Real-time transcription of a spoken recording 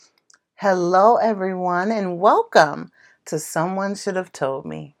Hello, everyone, and welcome to Someone Should Have Told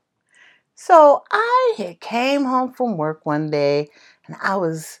Me. So, I had came home from work one day and I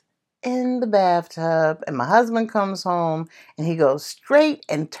was in the bathtub, and my husband comes home and he goes straight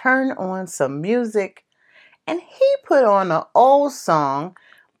and turn on some music, and he put on an old song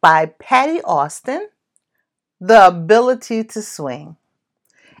by Patty Austin, The Ability to Swing.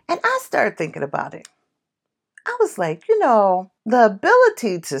 And I started thinking about it. I was like, the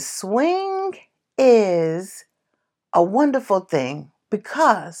ability to swing is a wonderful thing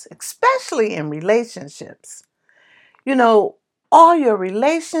because, especially in relationships, you know, all your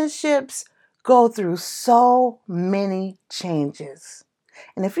relationships go through so many changes.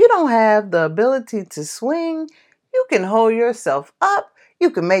 And if you don't have the ability to swing, you can hold yourself up,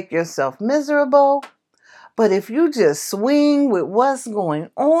 you can make yourself miserable. But if you just swing with what's going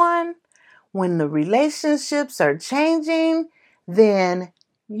on, when the relationships are changing, then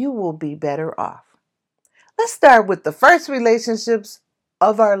you will be better off. Let's start with the first relationships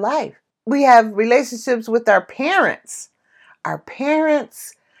of our life. We have relationships with our parents. Our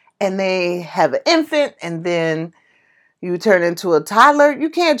parents, and they have an infant, and then you turn into a toddler. You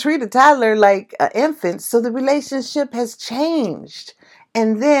can't treat a toddler like an infant, so the relationship has changed.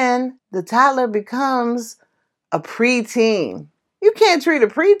 And then the toddler becomes a preteen. You can't treat a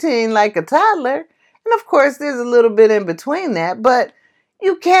preteen like a toddler. And of course, there's a little bit in between that, but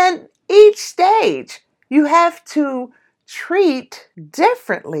you can, each stage, you have to treat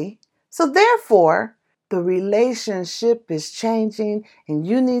differently. So therefore, the relationship is changing and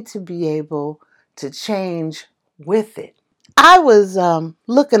you need to be able to change with it. I was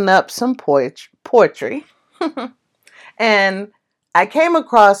looking up some poetry and I came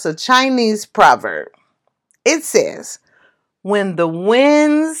across a Chinese proverb. It says, when the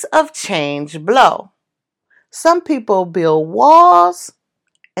winds of change blow, some people build walls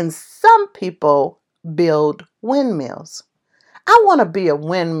and some people build windmills. I want to be a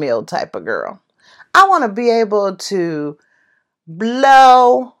windmill type of girl. I want to be able to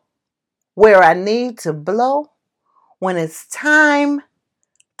blow where I need to blow when it's time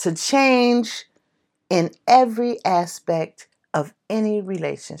to change in every aspect of any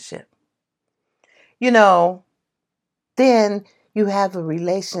relationship. Then you have a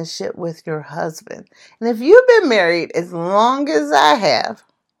relationship with your husband. And if you've been married as long as I have,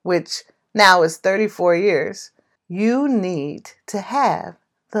 which now is 34 years, you need to have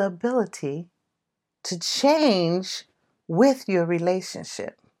the ability to change with your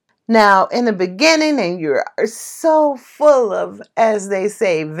relationship. Now, in the beginning, and you're so full of, as they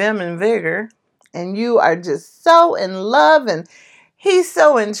say, vim and vigor, and you are just so in love, and he's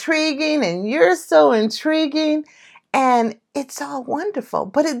so intriguing, and you're so intriguing, and it's all wonderful,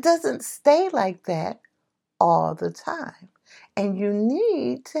 but it doesn't stay like that all the time. And you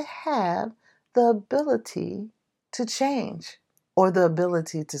need to have the ability to change or the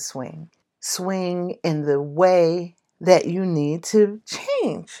ability to swing. Swing in the way that you need to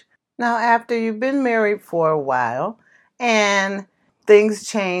change. Now, after you've been married for a while and things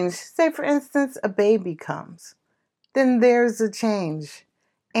change, say for instance, a baby comes, then there's a change.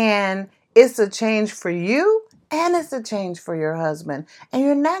 And it's a change for you and it's a change for your husband. And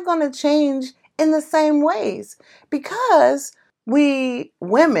you're not going to change in the same ways because we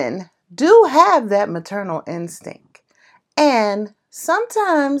women do have that maternal instinct. And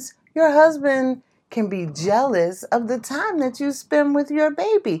sometimes your husband can be jealous of the time that you spend with your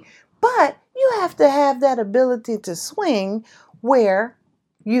baby. But you have to have that ability to swing where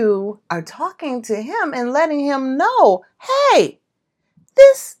you are talking to him and letting him know, hey,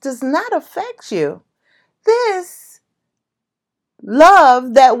 this does not affect you. This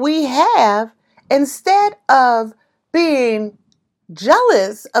love that we have, instead of being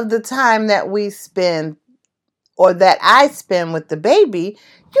jealous of the time that we spend or that I spend with the baby,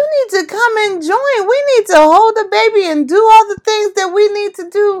 you need to come and join. We need to hold the baby and do all the things that we need to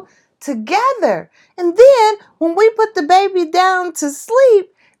do together. And then when we put the baby down to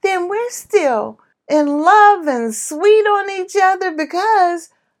sleep, then we're still in love and sweet on each other because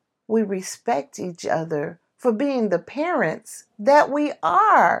we respect each other for being the parents that we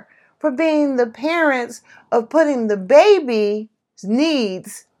are, for being the parents of putting the baby's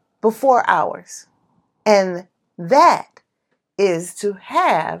needs before ours. And that is to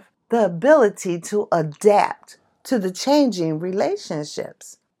have the ability to adapt to the changing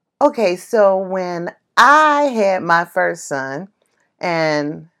relationships. Okay, so when I had my first son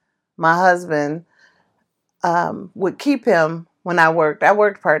and my husband would keep him when I worked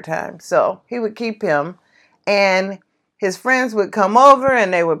part-time, so he would keep him, and his friends would come over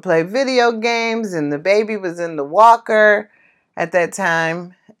and they would play video games, and the baby was in the walker at that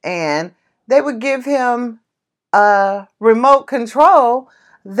time, and they would give him a remote control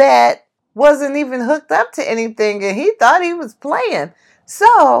that wasn't even hooked up to anything, and he thought he was playing.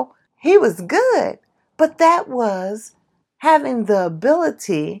 So he was good. But that was having the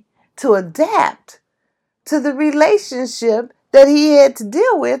ability to adapt to the relationship that he had to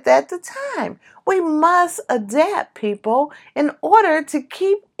deal with at the time. We must adapt, people, in order to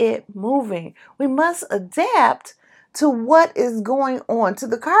keep it moving. We must adapt to what is going on, to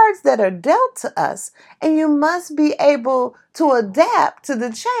the cards that are dealt to us. And you must be able to adapt to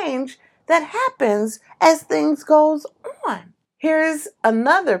the change that happens as things goes on. Here's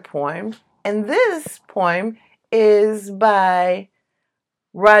another poem, and this poem is by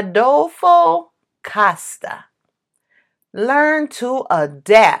Rodolfo Costa. Learn to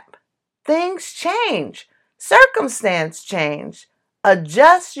adapt. Things change. Circumstance change.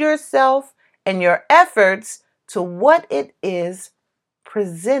 Adjust yourself and your efforts to what it is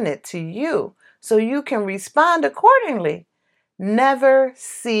presented to you so you can respond accordingly. Never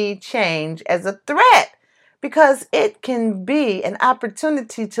see change as a threat because it can be an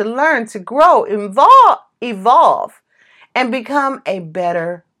opportunity to learn, to grow, evolve, and become a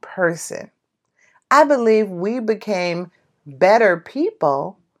better person. I believe we became better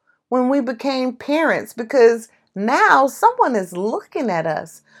people when we became parents because now someone is looking at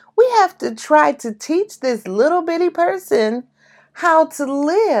us. We have to try to teach this little bitty person how to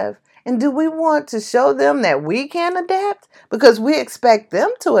live. And do we want to show them that we can adapt? Because we expect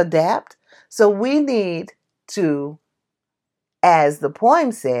them to adapt. So we need to, as the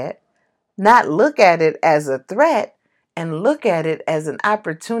poem said, not look at it as a threat and look at it as an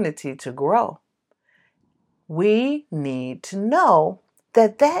opportunity to grow. We need to know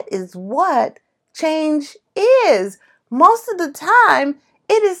that that is what change is. Most of the time,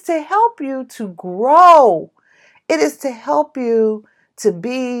 it is to help you to grow. It is to help you to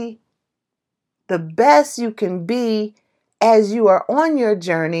be the best you can be as you are on your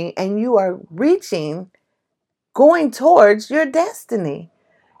journey and you are going towards your destiny.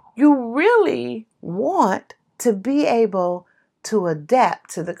 You really want to be able to adapt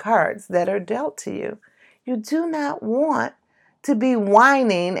to the cards that are dealt to you. You do not want to be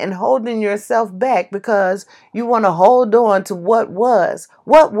whining and holding yourself back because you want to hold on to what was.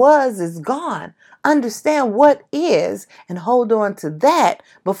 What was is gone. Understand what is and hold on to that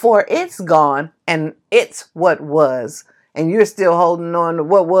before it's gone and it's what was. And you're still holding on to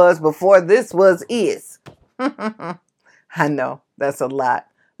what was before this was is. I know that's a lot.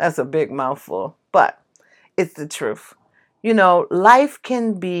 That's a big mouthful, but it's the truth. You know, life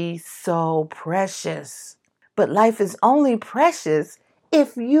can be so precious, but life is only precious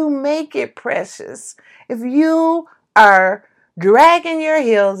if you make it precious. If you are dragging your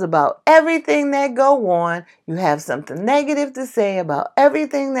heels about everything that go on, you have something negative to say about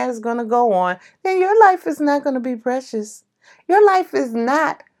everything that is going to go on, then your life is not going to be precious. Your life is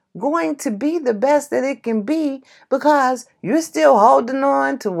not going to be the best that it can be because you're still holding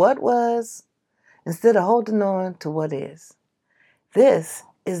on to what was instead of holding on to what is. This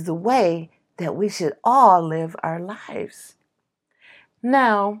is the way that we should all live our lives.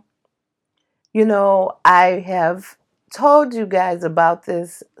 Now, you know, I have told you guys about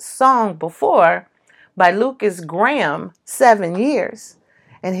this song before by Lucas Graham, 7 Years.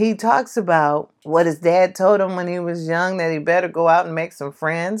 And he talks about what his dad told him when he was young, that he better go out and make some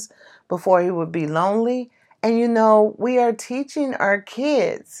friends before he would be lonely. And you know, we are teaching our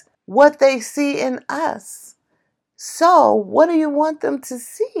kids what they see in us. So what do you want them to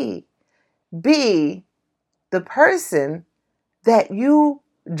see? Be the person that you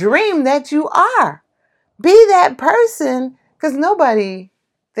dream that you are. Be that person, because nobody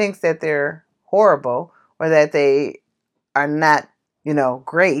thinks that they're horrible or that they are not,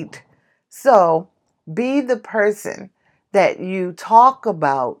 great. So be the person that you talk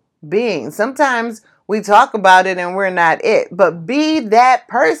about being. Sometimes we talk about it and we're not it, but be that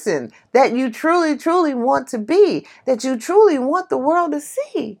person that you truly, truly want to be, that you truly want the world to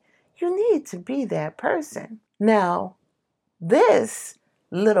see. You need to be that person. Now, this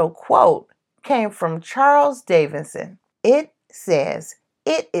little quote came from Charles Davidson. It says,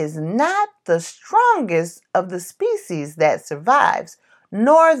 "It is not the strongest of the species that survives,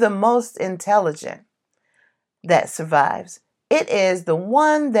 nor the most intelligent that survives. It is the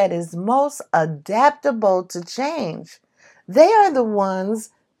one that is most adaptable to change. They are the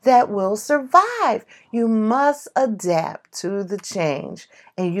ones that will survive." You must adapt to the change,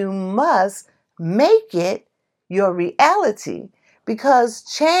 and you must make it your reality, because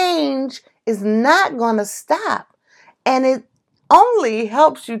change is not going to stop, and it only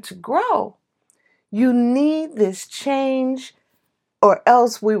helps you to grow. You need this change or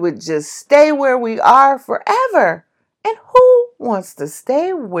else we would just stay where we are forever. And who wants to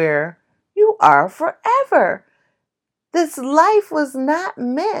stay where you are forever? This life was not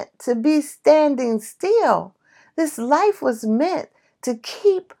meant to be standing still. This life was meant to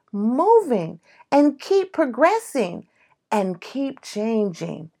keep moving and keep progressing and keep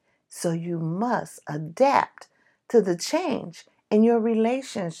changing. So you must adapt to the change in your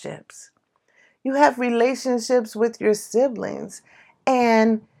relationships. You have relationships with your siblings,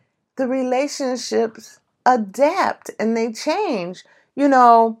 and the relationships adapt and they change.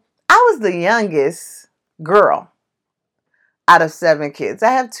 I was the youngest girl out of 7 kids.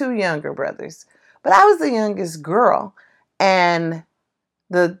 I have 2 younger brothers, but I was the youngest girl. And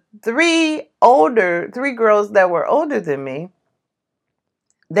the three girls that were older than me,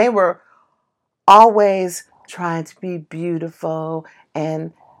 they were always trying to be beautiful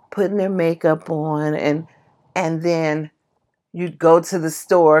and putting their makeup on, and then you'd go to the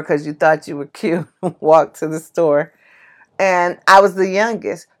store because you thought you were cute, walk to the store. And I was the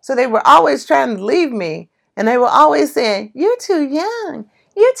youngest. So they were always trying to leave me. And they were always saying, "You're too young.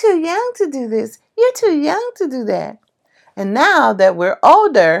 You're too young to do this. You're too young to do that." And now that we're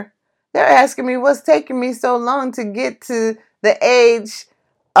older, they're asking me what's taking me so long to get to the age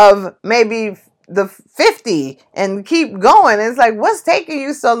of maybe the 50 and keep going. It's like, what's taking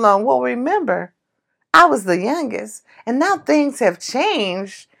you so long? Well, remember, I was the youngest. And now things have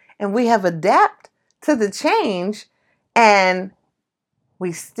changed and we have adapted to the change, and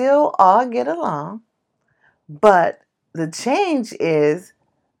we still all get along. But the change is,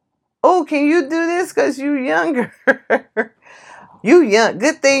 oh, can you do this because you younger? You young.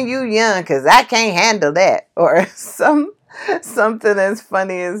 Good thing you young because I can't handle that. Or something as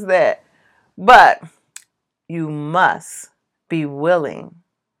funny as that. But you must be willing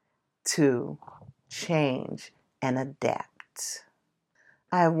to change and adapt.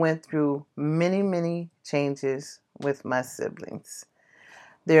 I went through many, many changes with my siblings.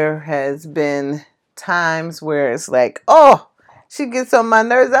 There has been times where it's like, oh, she gets on my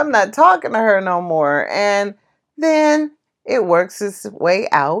nerves. I'm not talking to her no more. And then it works its way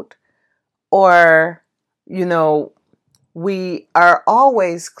out. Or, we are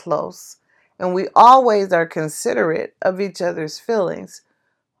always close and we always are considerate of each other's feelings.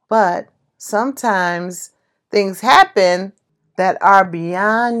 But sometimes things happen that are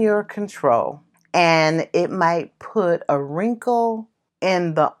beyond your control. And it might put a wrinkle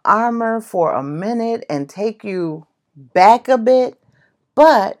in the armor for a minute and take you back a bit.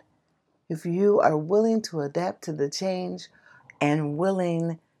 But if you are willing to adapt to the change and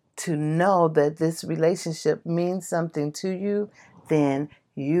willing to know that this relationship means something to you, then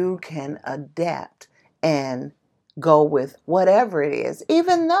you can adapt and go with whatever it is,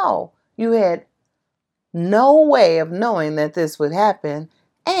 even though you had no way of knowing that this would happen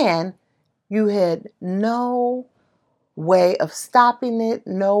and you had no way of stopping it,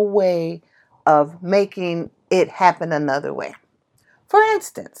 no way of making it happen another way. For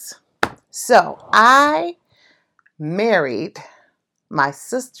instance, so I married my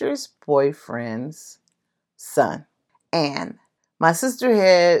sister's boyfriend's son. And my sister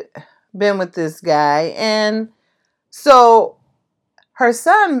had been with this guy. And so his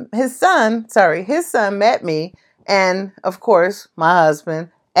son met me. And of course, my husband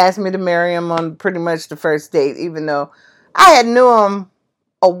asked me to marry him on pretty much the first date, even though I had knew him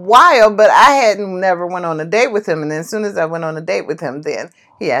a while, but I hadn't never went on a date with him. And then as soon as I went on a date with him, then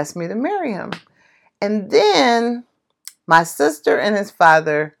he asked me to marry him. And then my sister and his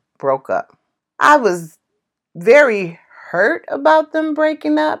father broke up. I was very hurt about them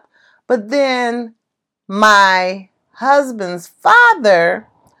breaking up, but then my husband's father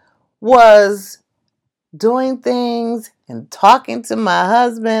was doing things and talking to my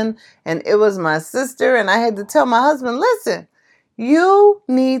husband, and it was my sister, and I had to tell my husband, listen, you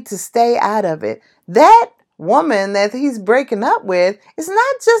need to stay out of it. That woman that he's breaking up with is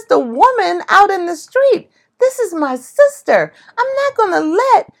not just a woman out in the street. This is my sister. I'm not going to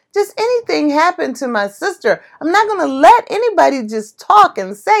let just anything happen to my sister. I'm not going to let anybody just talk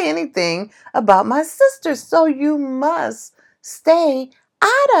and say anything about my sister. So you must stay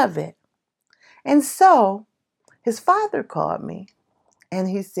out of it. And so his father called me and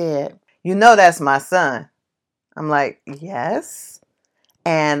he said, that's my son. I'm like, yes.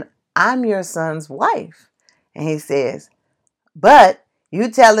 And I'm your son's wife. And he says, but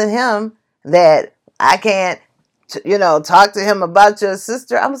you telling him that I can't, talk to him about your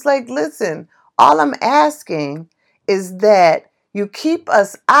sister. I was like, listen, all I'm asking is that you keep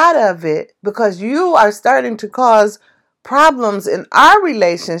us out of it because you are starting to cause problems in our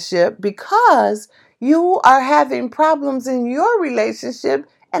relationship because You are having problems in your relationship,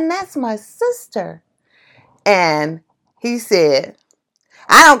 and that's my sister. And he said,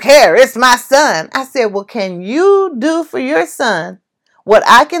 I don't care. It's my son. I said, well, can you do for your son what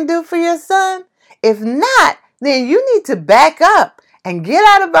I can do for your son? If not, then you need to back up and get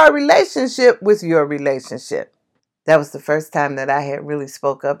out of our relationship with your relationship. That was the first time that I had really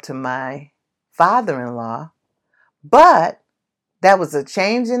spoke up to my father-in-law. But that was a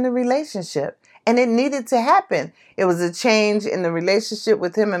change in the relationship. And it needed to happen. It was a change in the relationship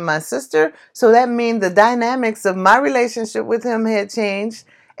with him and my sister. So that means the dynamics of my relationship with him had changed.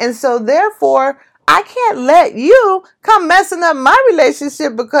 And so therefore, I can't let you come messing up my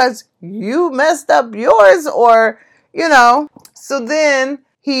relationship because you messed up yours or. So then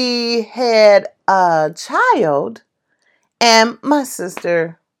he had a child, and my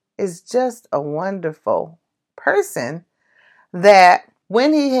sister is just a wonderful person that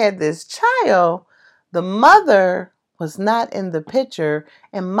when he had this child, the mother was not in the picture,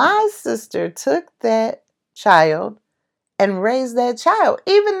 and my sister took that child and raised that child,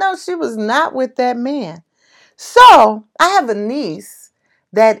 even though she was not with that man. So I have a niece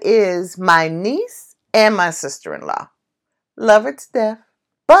that is my niece and my sister-in-law. Love her to death.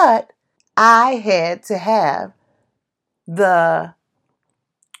 But I had to have the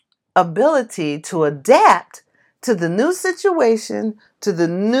ability to adapt to the new situation, to the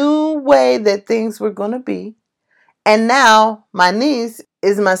new way that things were going to be. And now my niece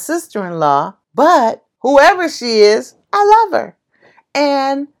is my sister-in-law, but whoever she is, I love her.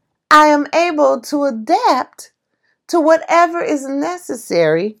 And I am able to adapt to whatever is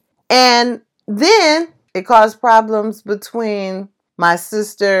necessary. And then it caused problems between my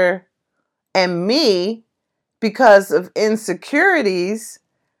sister and me because of insecurities.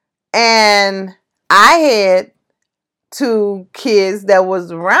 And I had two kids that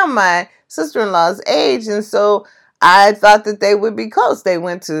was around my sister-in-law's age, and so I thought that they would be close. They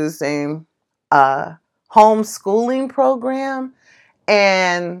went to the same homeschooling program,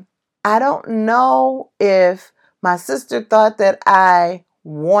 and I don't know if my sister thought that I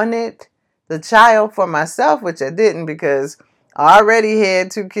wanted the child for myself, which I didn't because I already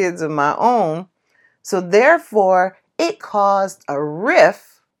had two kids of my own. So therefore, it caused a rift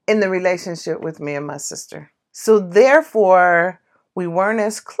in the relationship with me and my sister. So therefore, we weren't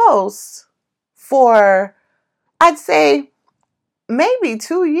as close for, I'd say, maybe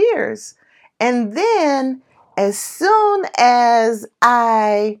 2 years. And then as soon as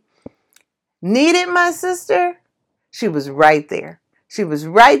I needed my sister, she was right there. She was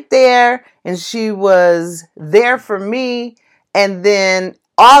right there, and she was there for me. And then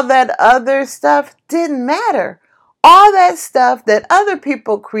all that other stuff didn't matter. All that stuff that other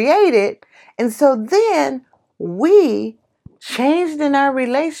people created. And so then we changed in our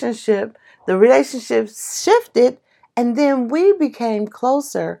relationship. The relationship shifted, and then we became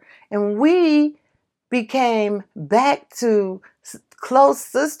closer, and we became back to close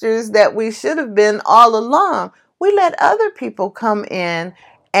sisters that we should have been all along. We let other people come in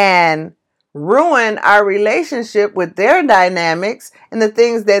and ruin our relationship with their dynamics and the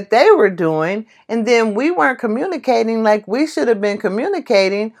things that they were doing. And then we weren't communicating like we should have been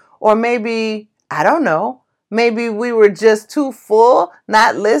communicating. Or maybe, I don't know, maybe we were just too full,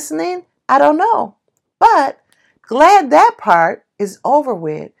 not listening. I don't know. But glad that part is over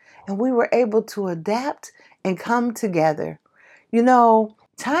with. And we were able to adapt and come together.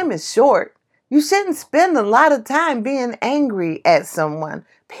 Time is short. You shouldn't spend a lot of time being angry at someone.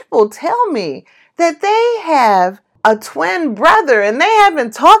 People tell me that they have a twin brother and they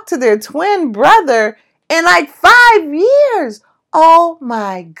haven't talked to their twin brother in like 5 years. Oh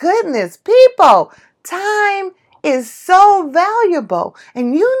my goodness, people, time is so valuable,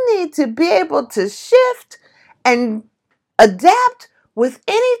 and you need to be able to shift and adapt with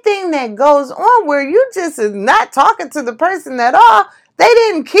anything that goes on where you just is not talking to the person at all. They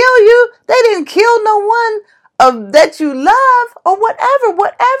didn't kill you. They didn't kill no one that you love or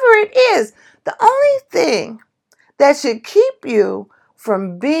whatever it is. The only thing that should keep you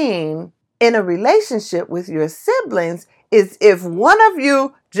from being in a relationship with your siblings is if one of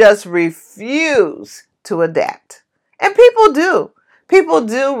you just refuse to adapt. And people do. People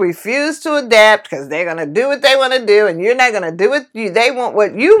do refuse to adapt because they're going to do what they want to do, and you're not going to do what they want,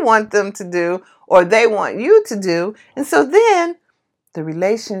 what you want them to do, or they want you to do. And so then the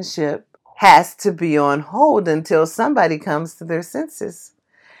relationship has to be on hold until somebody comes to their senses.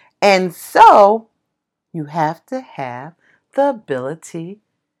 And so you have to have the ability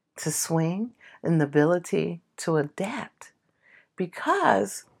to swing and the ability to adapt,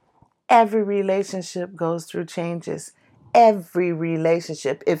 because every relationship goes through changes. every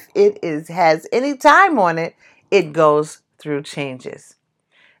relationship, if has any time on it, it goes through changes.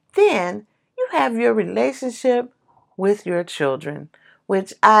 Then you have your relationship with your children,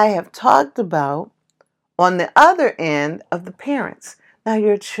 which I have talked about on the other end of the parents. Now,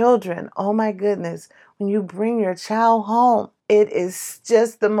 your children, oh my goodness, when you bring your child home, it is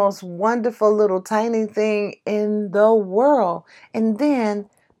just the most wonderful little tiny thing in the world. And then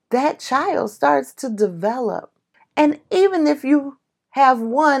that child starts to develop. And even if you have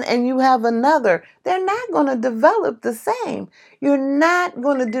one and you have another, they're not going to develop the same. You're not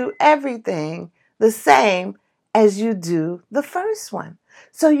going to do everything the same as you do the first one.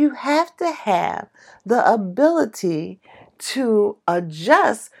 So you have to have the ability to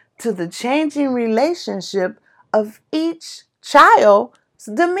adjust to the changing relationship of each child's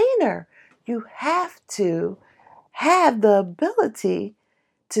demeanor. You have to have the ability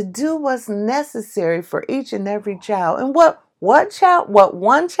to do what's necessary for each and every child. And what one child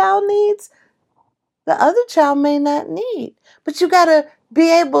needs, the other child may not need. But you got to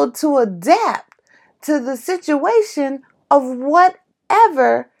be able to adapt to the situation of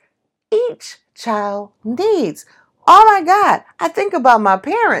whatever each child needs. Oh my God, I think about my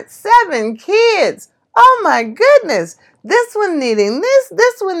parents, 7 kids. Oh my goodness, this one needing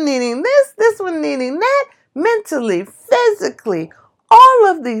this one needing this one needing that, mentally, physically, all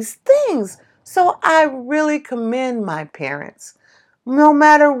of these things. So I really commend my parents. No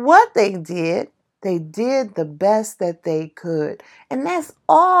matter what they did the best that they could. And that's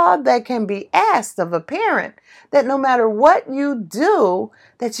all that can be asked of a parent, that no matter what you do,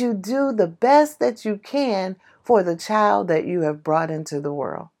 that you do the best that you can for the child that you have brought into the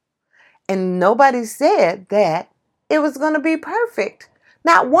world. And nobody said that it was going to be perfect.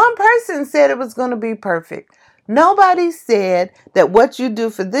 Not one person said it was going to be perfect. Nobody said that what you do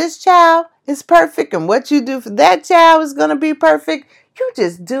for this child is perfect and what you do for that child is going to be perfect. You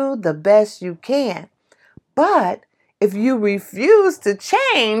just do the best you can. But if you refuse to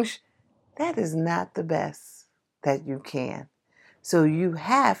change, that is not the best that you can. So you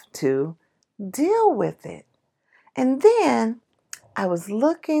have to deal with it. And then I was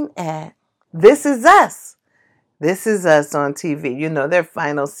looking at This Is Us. This Is Us on TV, their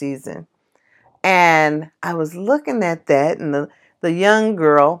final season. And I was looking at that, and the young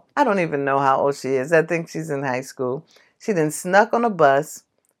girl, I don't even know how old she is. I think she's in high school. She then snuck on a bus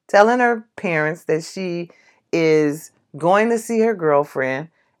telling her parents that she is going to see her girlfriend.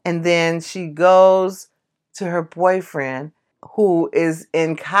 And then she goes to her boyfriend, who is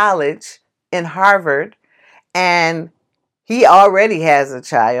in college in Harvard, and he already has a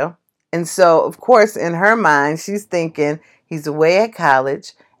child. And so, of course, in her mind, she's thinking he's away at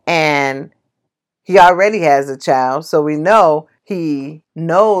college and he already has a child. So we know he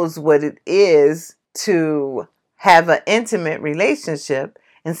knows what it is to have an intimate relationship.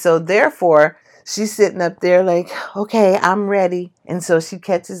 And so, therefore, she's sitting up there like, okay, I'm ready. And so she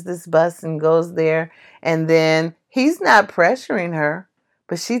catches this bus and goes there. And then he's not pressuring her,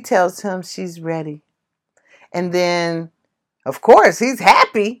 but she tells him she's ready. And then, of course, he's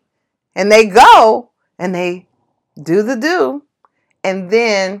happy. And they go and they do the do. And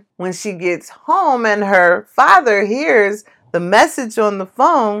then when she gets home and her father hears the message on the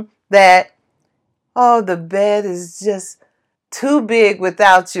phone that, oh, the bed is just too big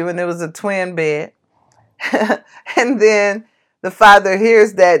without you. And it was a twin bed. And then the father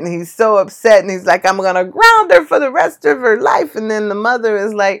hears that and he's so upset and he's like, I'm going to ground her for the rest of her life. And then the mother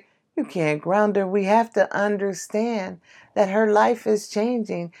is like, you can't ground her. We have to understand that her life is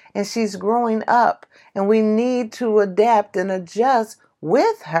changing and she's growing up and we need to adapt and adjust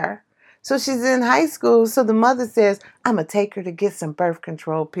with her. So she's in high school. So the mother says, I'm going to take her to get some birth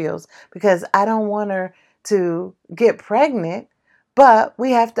control pills because I don't want her to get pregnant. But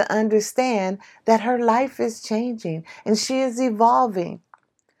we have to understand that her life is changing and she is evolving.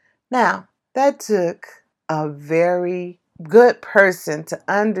 Now, that took a very good person to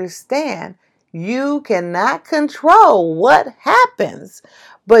understand you cannot control what happens,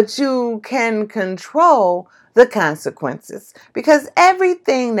 but you can control the consequences, because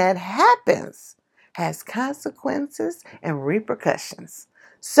everything that happens has consequences and repercussions.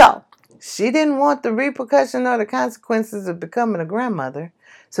 So she didn't want the repercussion or the consequences of becoming a grandmother.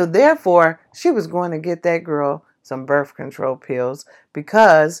 So therefore, she was going to get that girl some birth control pills,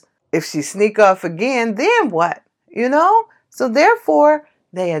 because if she sneak off again, then what? So therefore,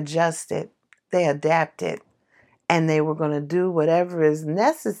 they adjusted, they adapted, and they were going to do whatever is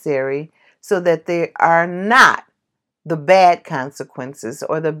necessary so that they are not the bad consequences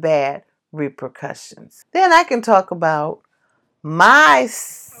or the bad repercussions. Then I can talk about my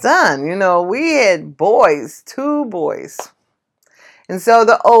son, we had boys, 2 boys. And so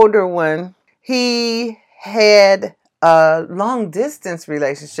the older one, he had a long distance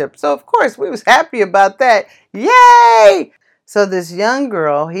relationship. So of course we was happy about that. Yay! So this young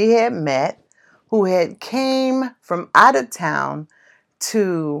girl he had met who had came from out of town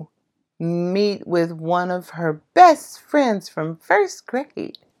to meet with one of her best friends from first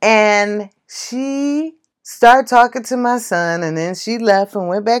grade. And she started talking to my son, and then she left and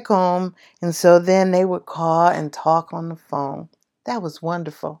went back home. And so then they would call and talk on the phone. That was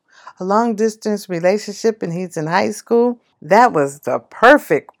wonderful. A long distance relationship, and he's in high school. That was the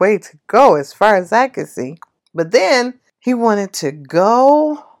perfect way to go as far as I could see. But then he wanted to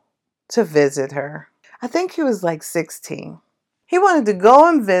go to visit her. I think he was like 16. He wanted to go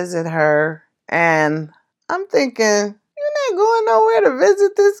and visit her, and I'm thinking, you're not going nowhere to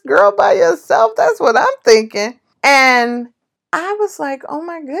visit this girl by yourself. That's what I'm thinking. And I was like, oh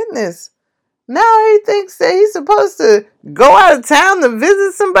my goodness. Now he thinks that he's supposed to go out of town to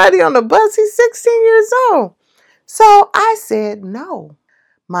visit somebody on the bus. He's 16 years old. So I said no.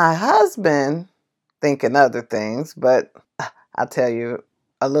 My husband, thinking other things, but I'll tell you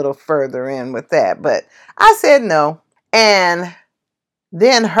a little further in with that. But I said no. And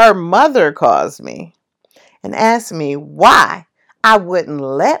then her mother calls me and asked me why I wouldn't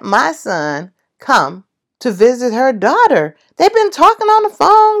let my son come to visit her daughter. They've been talking on the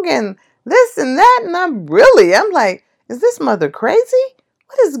phone and this and that, and I'm like, is this mother crazy?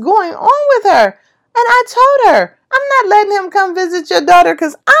 What is going on with her? And I told her, I'm not letting him come visit your daughter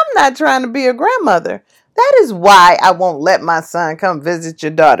because I'm not trying to be a grandmother. That is why I won't let my son come visit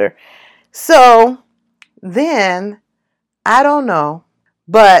your daughter. So then, I don't know,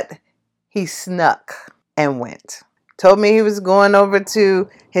 but he snuck and went. Told me he was going over to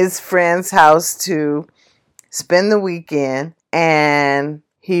his friend's house to spend the weekend, and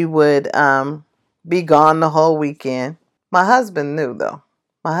he would be gone the whole weekend. My husband knew, though.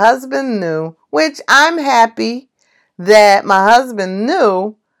 My husband knew, which I'm happy that my husband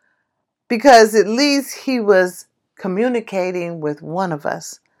knew, because at least he was communicating with one of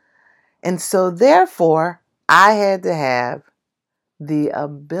us. And so therefore, I had to have the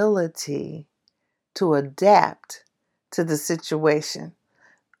ability to adapt to the situation.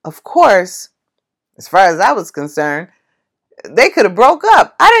 Of course, as far as I was concerned, they could have broke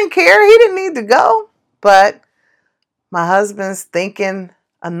up. I didn't care. He didn't need to go. But my husband's thinking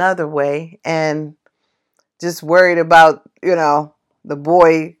another way and just worried about, the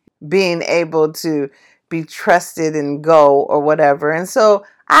boy being able to be trusted and go or whatever. And so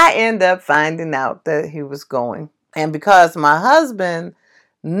I end up finding out that he was going. And because my husband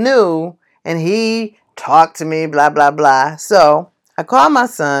knew and he talked to me, blah, blah, blah. So I called my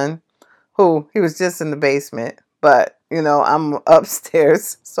son, who he was just in the basement, but I'm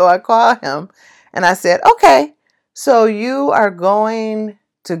upstairs. So I called him and I said, okay, so you are going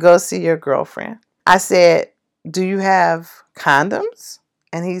to go see your girlfriend. I said, do you have condoms?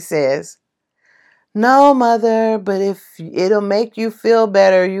 And he says, no, mother, but if it'll make you feel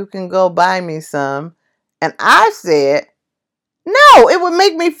better, you can go buy me some. And I said, no, it would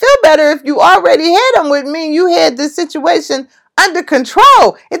make me feel better if you already had them with me and you had this situation under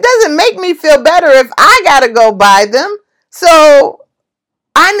control. It doesn't make me feel better if I got to go buy them. So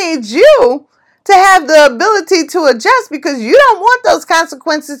I need you to have the ability to adjust, because you don't want those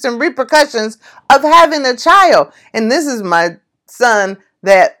consequences and repercussions of having a child. And this is my son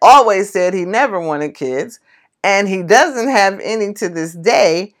that always said he never wanted kids, and he doesn't have any to this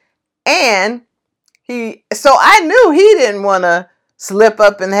day. And so I knew he didn't want to slip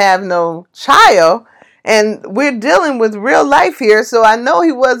up and have no child. And we're dealing with real life here. So I know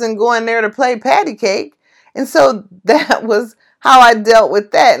he wasn't going there to play patty cake. And so that was how I dealt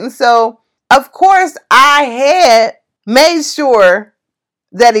with that. And so, of course, I had made sure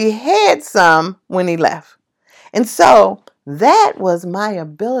that he had some when he left. And so that was my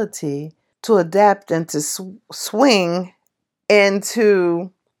ability to adapt and to swing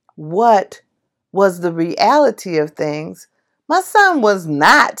into what was the reality of things. My son was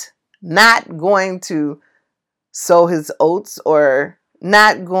not going to sow his oats or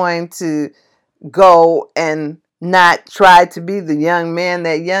not going to go and not try to be the young man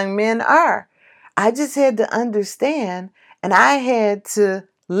that young men are. I just had to understand, and I had to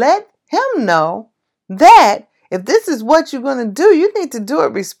let him know that if this is what you're going to do, you need to do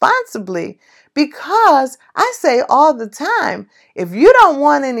it responsibly. Because I say all the time, if you don't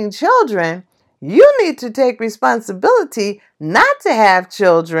want any children, you need to take responsibility not to have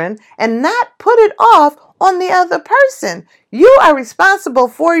children and not put it off on the other person. You are responsible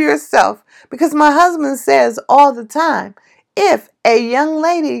for yourself, because my husband says all the time, if a young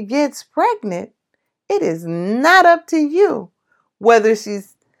lady gets pregnant, it is not up to you whether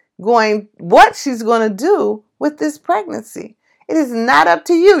what she's going to do with this pregnancy. It is not up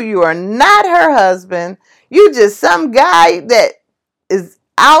to you. You are not her husband. You just some guy that is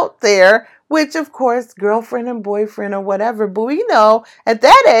out there, which of course, girlfriend and boyfriend or whatever. But we know at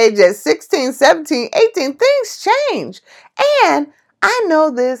that age, at 16, 17, 18, things change. And I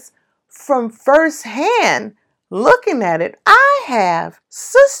know this from firsthand looking at it. I have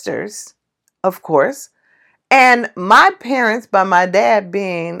sisters, of course, and my parents, by my dad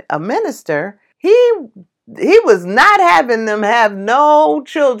being a minister, he was not having them have no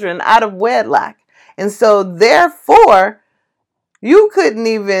children out of wedlock. And so therefore, you couldn't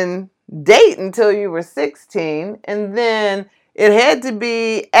even date until you were 16. And then it had to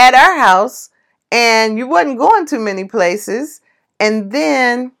be at our house and you wasn't going to many places. And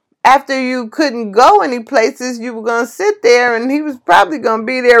then after you couldn't go any places, you were going to sit there and he was probably going to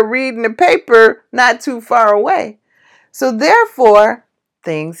be there reading the paper not too far away. So therefore,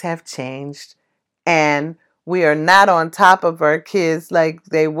 things have changed and we are not on top of our kids like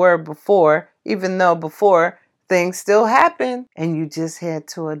they were before, even though before things still happen and you just had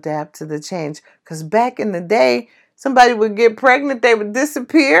to adapt to the change. Because back in the day, somebody would get pregnant, they would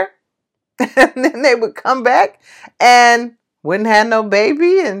disappear, and then they would come back and wouldn't have no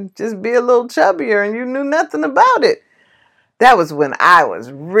baby and just be a little chubbier and you knew nothing about it. That was when I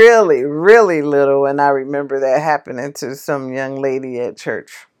was really, really little, and I remember that happening to some young lady at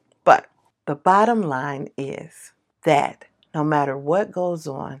church. But the bottom line is that no matter what goes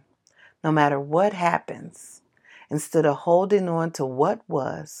on, no matter what happens, instead of holding on to what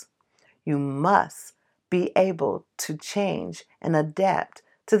was, you must be able to change and adapt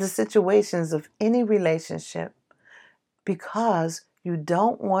to the situations of any relationship because you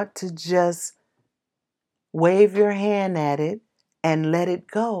don't want to just wave your hand at it and let it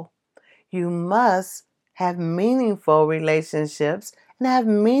go. You must have meaningful relationships and have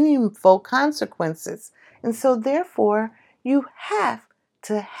meaningful consequences. And so therefore, you have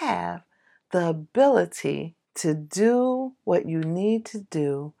to have the ability to do what you need to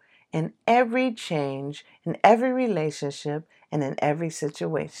do in every change, in every relationship, and in every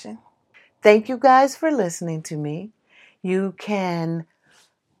situation. Thank you guys for listening to me. You can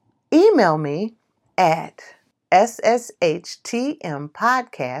email me at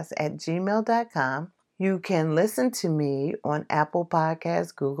sshTmpodcast@gmail.com. You can listen to me on Apple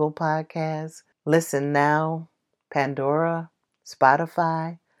Podcasts, Google Podcasts, Listen Now, Pandora,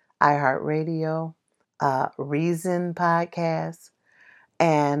 Spotify, iHeartRadio, Reason Podcasts,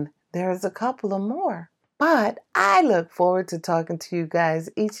 and there's a couple of more. But I look forward to talking to you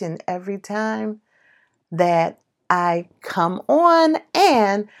guys each and every time that I come on,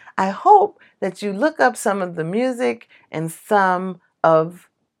 and I hope that you look up some of the music and some of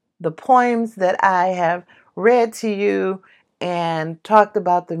the poems that I have read to you and talked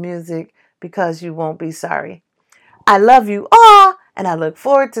about the music because you won't be sorry. I love you all, and I look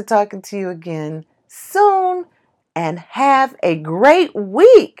forward to talking to you again soon, and have a great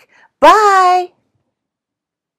week. Bye.